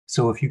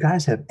So if you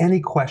guys have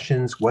any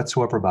questions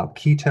whatsoever about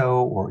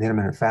keto or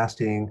intermittent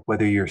fasting,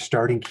 whether you're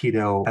starting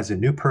keto as a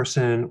new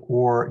person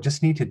or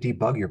just need to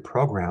debug your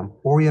program,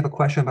 or you have a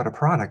question about a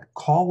product,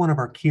 call one of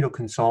our keto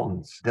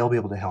consultants. They'll be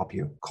able to help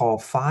you. Call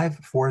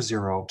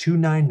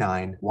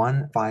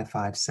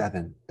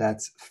 540-299-1557.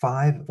 That's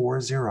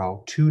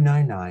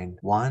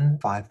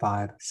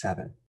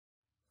 540-299-1557.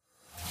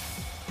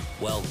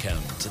 Welcome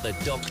to the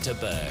Dr.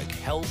 Berg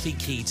Healthy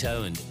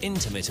Keto and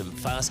Intermittent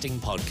Fasting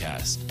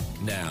Podcast.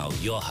 Now,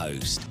 your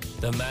host,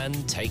 the man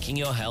taking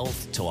your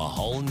health to a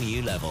whole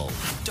new level,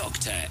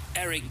 Dr.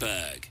 Eric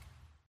Berg.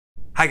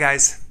 Hi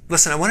guys,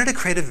 listen, I wanted to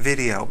create a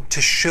video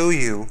to show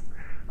you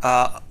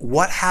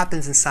what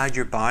happens inside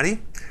your body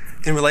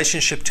in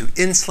relationship to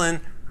insulin,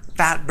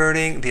 fat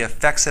burning, the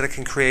effects that it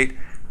can create,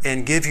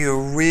 and give you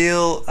a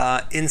real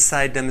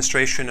inside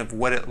demonstration of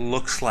what it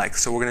looks like.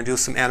 So we're going to do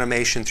some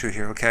animation through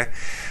here, okay?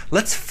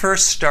 Let's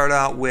first start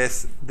out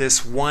with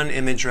this one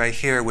image right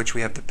here, which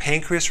we have the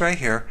pancreas right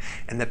here,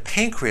 and the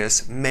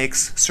pancreas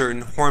makes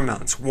certain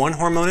hormones. One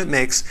hormone it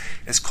makes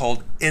is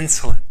called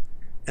insulin.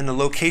 And the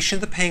location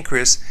of the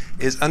pancreas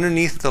is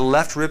underneath the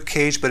left rib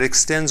cage, but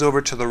extends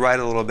over to the right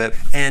a little bit.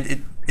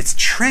 And it's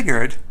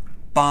triggered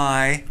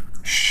by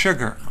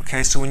sugar,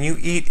 okay? So when you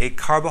eat a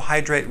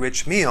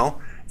carbohydrate-rich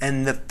meal,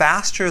 and the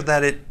faster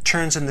that it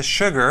turns into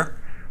sugar,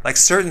 like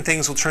certain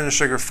things will turn to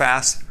sugar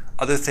fast,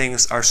 other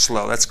things are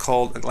slow. That's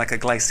called like a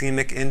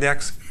glycemic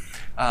index.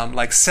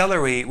 Like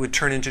celery would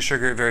turn into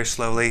sugar very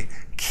slowly.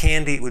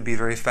 Candy would be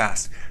very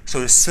fast.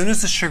 So as soon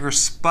as the sugar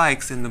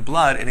spikes in the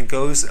blood and it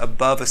goes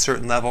above a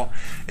certain level,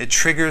 it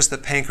triggers the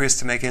pancreas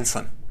to make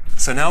insulin.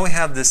 So now we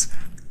have this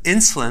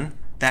insulin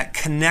that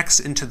connects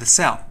into the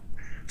cell.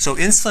 So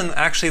insulin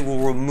actually will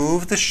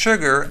remove the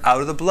sugar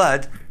out of the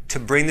blood to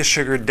bring the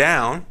sugar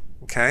down.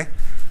 Okay,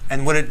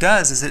 and what it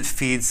does is it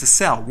feeds the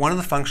cell. One of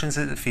the functions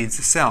is it feeds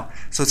the cell.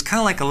 So it's kind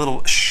of like a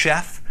little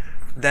chef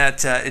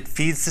that it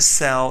feeds the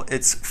cell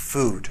its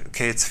food.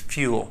 Okay, it's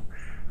fuel.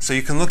 So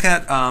you can look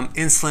at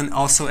insulin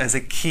also as a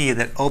key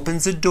that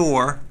opens a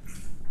door,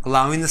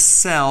 allowing the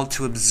cell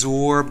to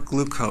absorb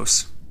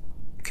glucose.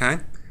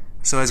 Okay,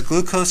 so as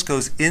glucose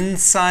goes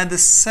inside the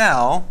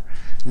cell,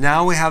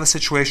 now we have a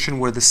situation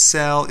where the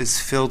cell is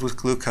filled with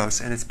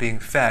glucose and it's being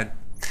fed.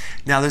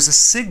 Now there's a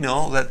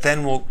signal that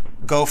then will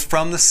go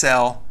from the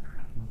cell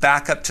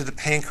back up to the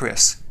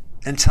pancreas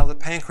and tell the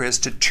pancreas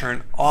to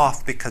turn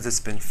off because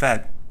it's been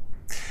fed.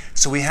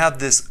 So we have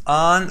this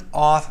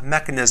on-off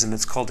mechanism.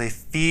 It's called a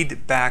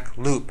feedback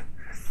loop.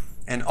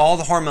 And all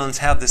the hormones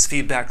have this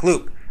feedback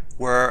loop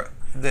where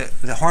the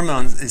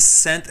hormone is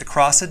sent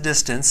across a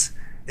distance,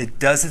 it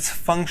does its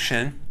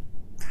function,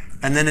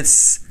 and then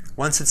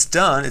once it's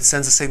done, it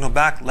sends a signal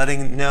back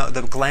letting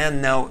the gland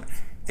know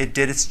it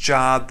did its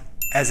job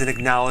as an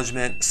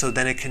acknowledgement, so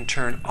then it can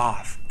turn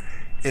off.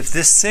 If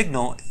this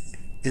signal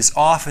is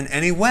off in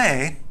any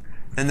way,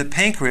 then the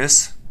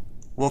pancreas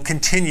will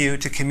continue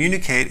to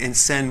communicate and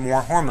send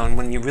more hormone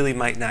when you really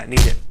might not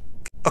need it.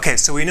 Okay,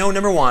 so we know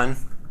number one,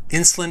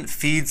 insulin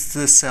feeds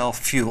the cell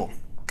fuel,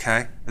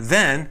 okay?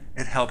 Then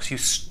it helps you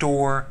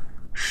store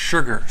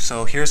sugar.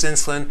 So here's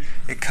insulin,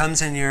 it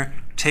comes in here,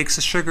 takes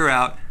the sugar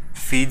out,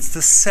 feeds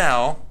the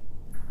cell.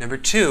 Number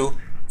two,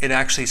 it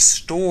actually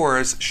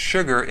stores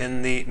sugar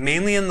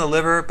mainly in the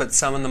liver, but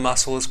some in the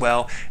muscle as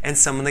well, and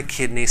some in the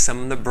kidney,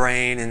 some in the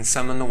brain, and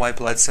some in the white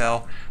blood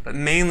cell, but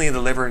mainly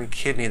the liver and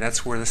kidney.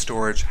 That's where the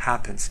storage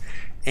happens.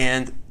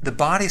 And the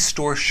body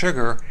stores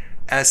sugar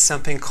as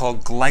something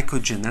called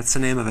glycogen. That's the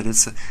name of it.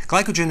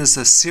 Glycogen is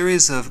a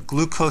series of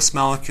glucose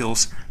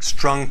molecules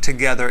strung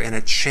together in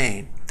a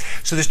chain.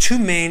 So there's two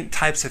main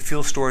types of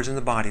fuel storage in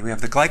the body. We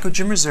have the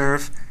glycogen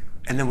reserve,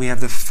 and then we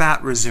have the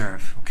fat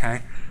reserve,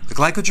 okay? The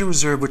glycogen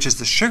reserve, which is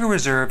the sugar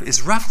reserve,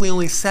 is roughly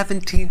only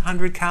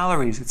 1,700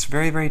 calories. It's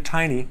very, very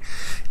tiny,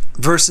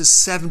 versus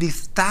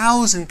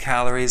 70,000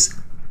 calories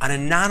on a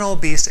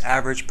non-obese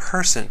average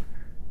person.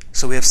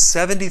 So we have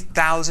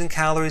 70,000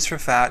 calories for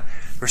fat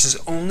versus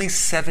only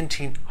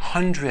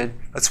 1,700,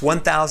 that's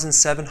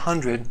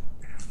 1,700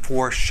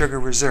 for sugar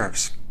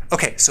reserves.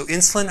 Okay, so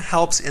insulin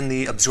helps in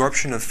the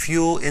absorption of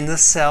fuel in the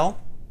cell.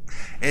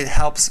 It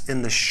helps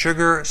in the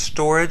sugar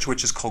storage,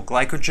 which is called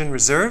glycogen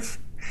reserve.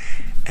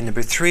 And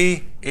number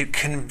three, it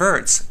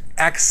converts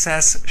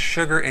excess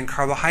sugar and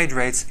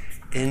carbohydrates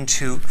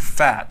into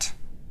fat.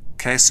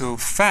 Okay, so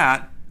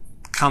fat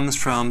comes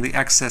from the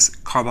excess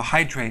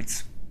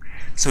carbohydrates.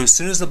 So as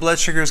soon as the blood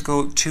sugars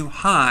go too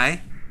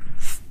high,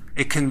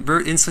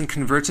 insulin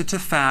converts it to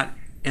fat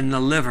in the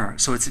liver.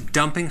 So it's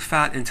dumping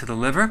fat into the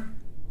liver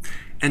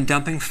and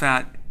dumping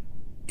fat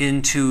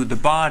into the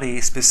body,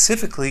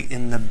 specifically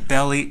in the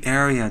belly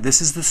area. This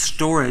is the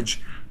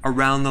storage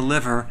around the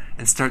liver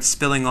and starts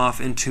spilling off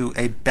into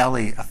a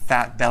belly, a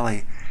fat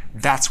belly.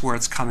 That's where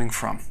it's coming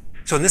from.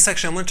 So in this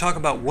section, I'm going to talk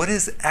about what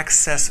is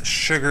excess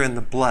sugar in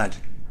the blood.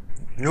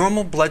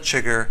 Normal blood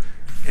sugar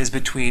is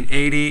between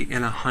 80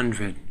 and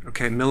 100,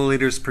 okay,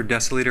 milliliters per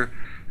deciliter.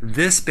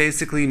 This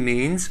basically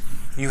means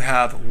you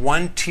have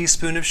 1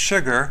 teaspoon of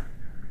sugar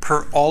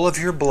per all of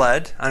your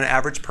blood. On an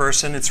average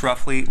person, it's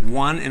roughly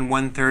 1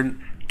 1/3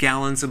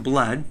 gallons of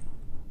blood.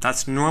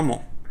 That's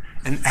normal.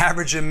 An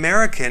average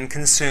American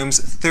consumes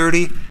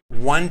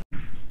 31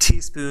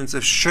 teaspoons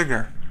of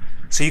sugar.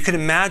 So you can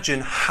imagine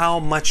how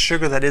much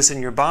sugar that is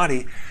in your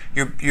body.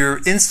 Your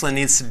insulin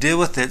needs to deal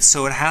with it,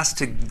 so it has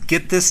to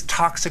get this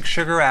toxic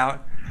sugar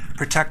out,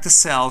 protect the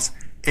cells,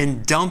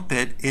 and dump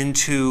it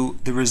into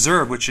the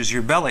reserve, which is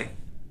your belly.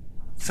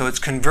 So it's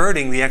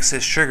converting the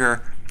excess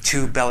sugar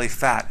to belly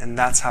fat, and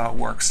that's how it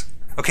works.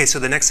 Okay, so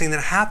the next thing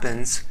that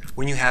happens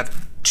when you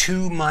have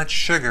too much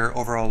sugar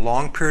over a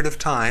long period of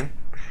time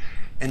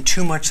and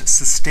too much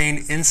sustained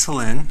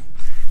insulin,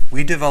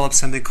 we develop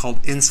something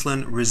called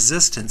insulin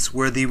resistance,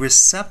 where the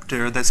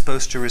receptor that's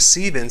supposed to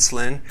receive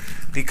insulin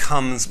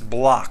becomes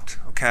blocked,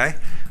 okay?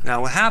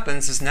 Now what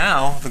happens is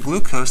now the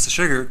glucose, the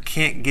sugar,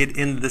 can't get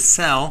into the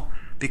cell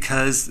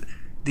because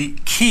the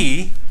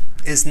key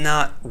is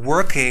not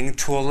working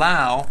to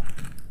allow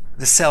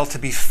the cell to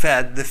be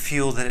fed the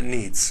fuel that it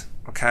needs,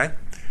 okay?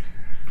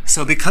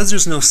 So because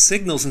there's no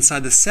signals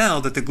inside the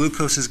cell that the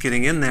glucose is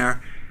getting in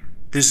there,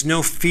 there's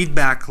no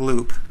feedback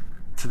loop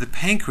to the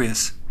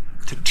pancreas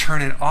to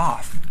turn it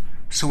off.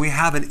 So we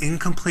have an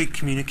incomplete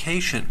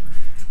communication.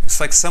 It's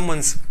like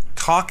someone's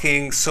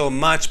talking so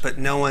much, but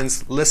no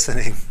one's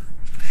listening.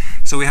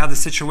 So we have the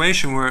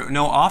situation where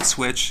no off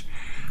switch,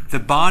 the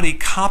body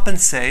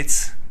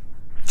compensates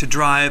to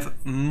drive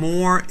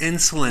more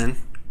insulin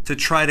to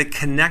try to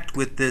connect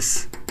with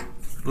this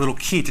little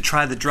key, to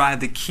try to drive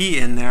the key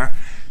in there.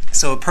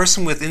 So a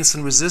person with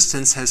insulin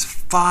resistance has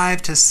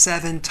 5 to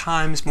 7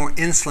 times more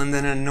insulin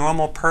than a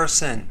normal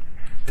person.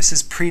 This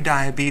is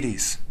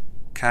pre-diabetes,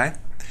 okay?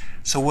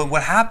 So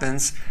what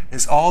happens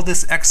is all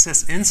this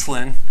excess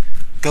insulin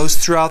goes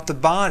throughout the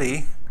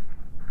body,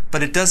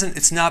 but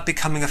it's not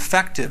becoming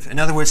effective. In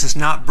other words, it's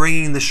not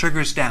bringing the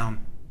sugars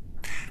down.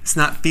 It's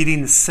not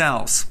feeding the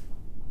cells.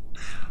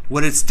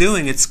 What it's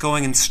doing, it's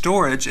going in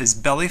storage as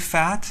belly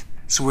fat.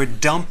 So we're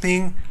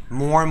dumping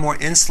more and more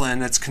insulin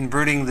that's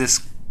converting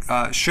this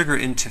sugar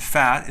into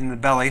fat in the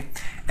belly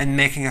and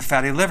making a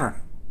fatty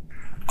liver.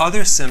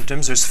 Other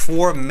symptoms, there's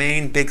 4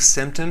 main big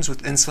symptoms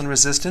with insulin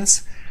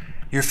resistance.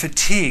 Your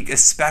fatigue,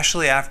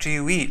 especially after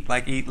you eat,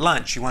 like eat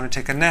lunch, you want to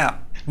take a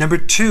nap. Number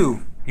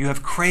 2, you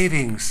have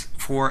cravings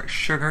for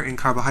sugar and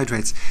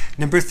carbohydrates.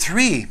 Number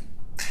 3,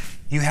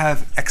 you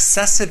have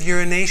excessive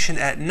urination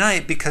at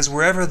night because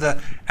wherever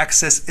the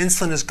excess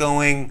insulin is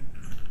going,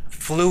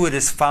 fluid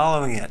is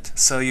following it.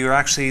 So you're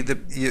actually,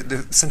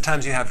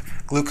 sometimes you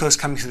have glucose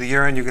coming through the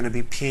urine, you're going to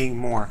be peeing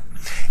more.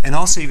 And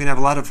also you're going to have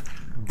a lot of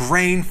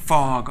brain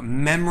fog,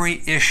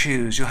 memory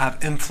issues, you'll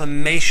have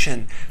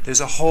inflammation.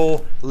 There's a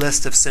whole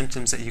list of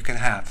symptoms that you can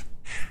have.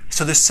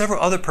 So there's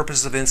several other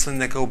purposes of insulin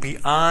that go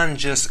beyond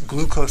just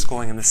glucose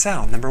going in the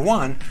cell. Number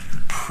 1,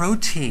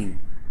 protein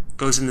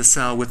goes in the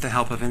cell with the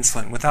help of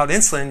insulin. Without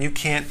insulin, you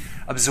can't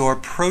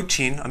absorb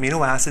protein,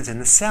 amino acids in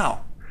the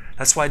cell.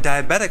 That's why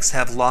diabetics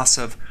have loss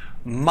of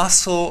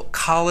muscle,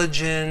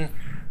 collagen,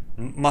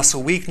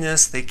 muscle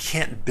weakness. They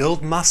can't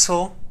build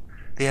muscle.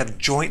 They have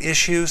joint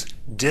issues,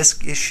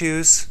 disc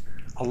issues,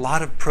 a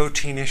lot of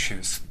protein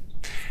issues.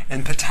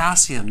 And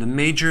potassium, the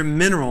major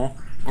mineral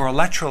or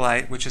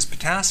electrolyte, which is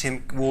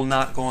potassium, will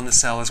not go in the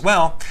cell as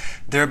well,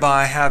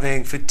 thereby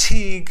having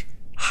fatigue,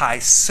 high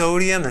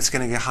sodium, that's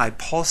going to get high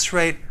pulse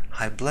rate,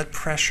 high blood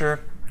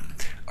pressure,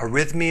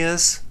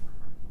 arrhythmias,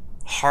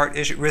 heart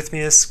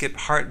arrhythmias, skip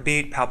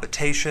heartbeat,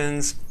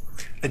 palpitations,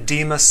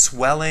 edema,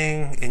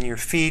 swelling in your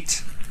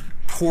feet,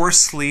 poor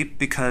sleep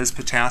because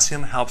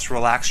potassium helps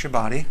relax your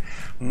body,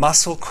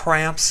 muscle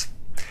cramps,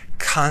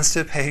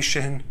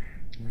 constipation,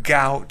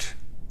 gout,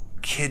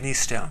 kidney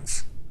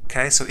stones.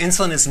 Okay, so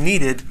insulin is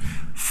needed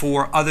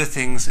for other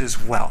things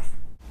as well.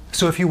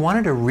 So if you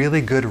wanted a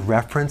really good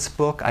reference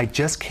book, I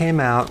just came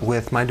out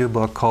with my new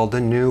book called The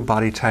New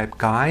Body Type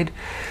Guide.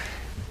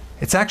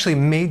 It's actually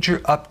major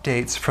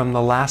updates from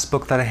the last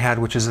book that I had,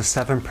 which is the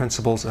 7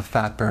 Principles of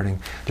Fat Burning.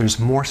 There's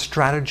more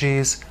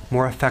strategies,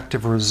 more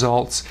effective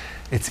results.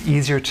 It's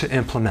easier to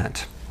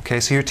implement. Okay,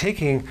 so you're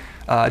taking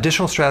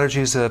additional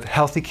strategies of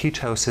healthy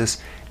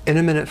ketosis,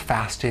 intermittent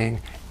fasting,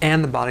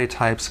 and the body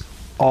types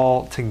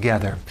all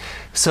together.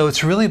 So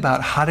it's really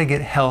about how to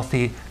get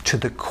healthy to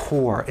the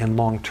core and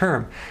long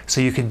term. So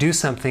you can do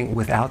something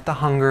without the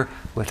hunger,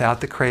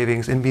 without the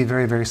cravings, and be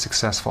very, very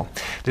successful.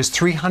 There's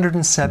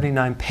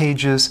 379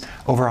 pages,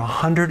 over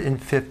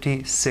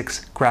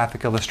 156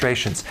 graphic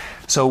illustrations.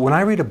 So when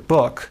I read a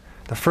book,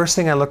 the first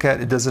thing I look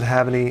at, does it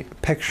have any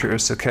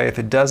pictures? Okay, if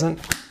it doesn't,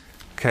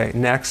 okay,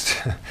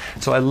 next.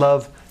 So I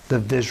love the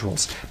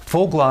visuals.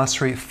 Full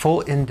glossary,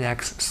 full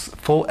index,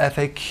 full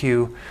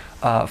FAQ,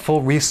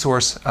 full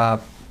resource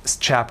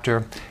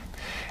chapter.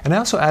 And I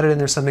also added in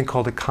there something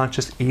called a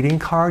conscious eating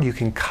card. You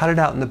can cut it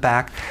out in the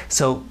back.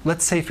 So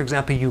let's say, for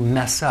example, you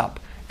mess up.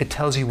 It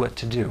tells you what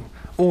to do.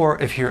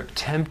 Or if you're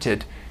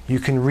tempted, you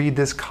can read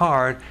this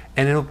card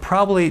and it'll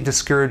probably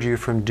discourage you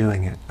from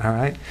doing it, all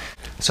right?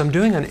 So I'm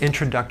doing an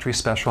introductory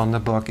special on the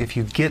book. If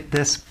you get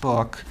this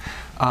book,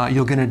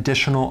 you'll get an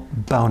additional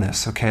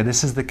bonus, okay?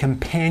 This is the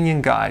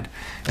companion guide.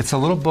 It's a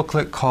little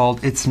booklet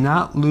called It's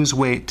Not Lose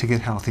Weight to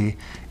Get Healthy,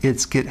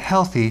 It's Get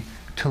Healthy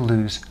to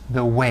lose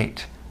the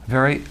weight.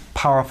 Very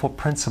powerful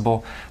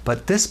principle,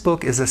 but this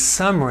book is a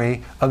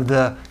summary of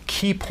the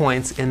key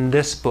points in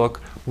this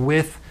book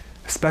with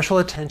special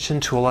attention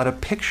to a lot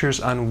of pictures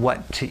on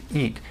what to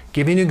eat,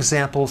 giving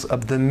examples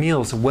of the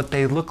meals, what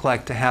they look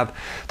like to have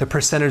the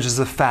percentages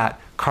of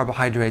fat,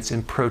 carbohydrates,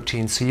 and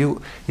protein. So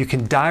you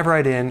can dive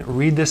right in,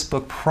 read this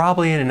book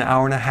probably in an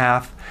hour and a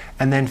half,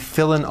 and then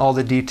fill in all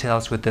the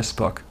details with this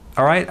book.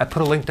 All right, I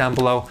put a link down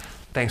below.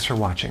 Thanks for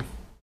watching.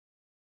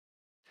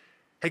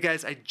 Hey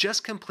guys, I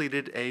just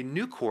completed a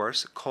new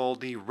course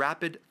called the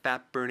Rapid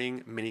Fat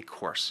Burning Mini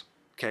Course.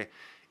 Okay,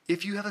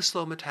 if you have a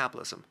slow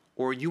metabolism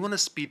or you want to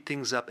speed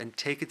things up and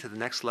take it to the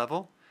next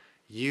level,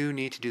 you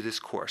need to do this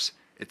course.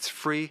 It's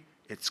free,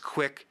 it's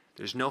quick,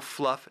 there's no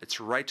fluff, it's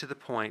right to the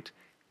point.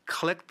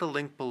 Click the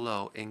link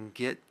below and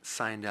get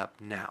signed up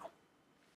now.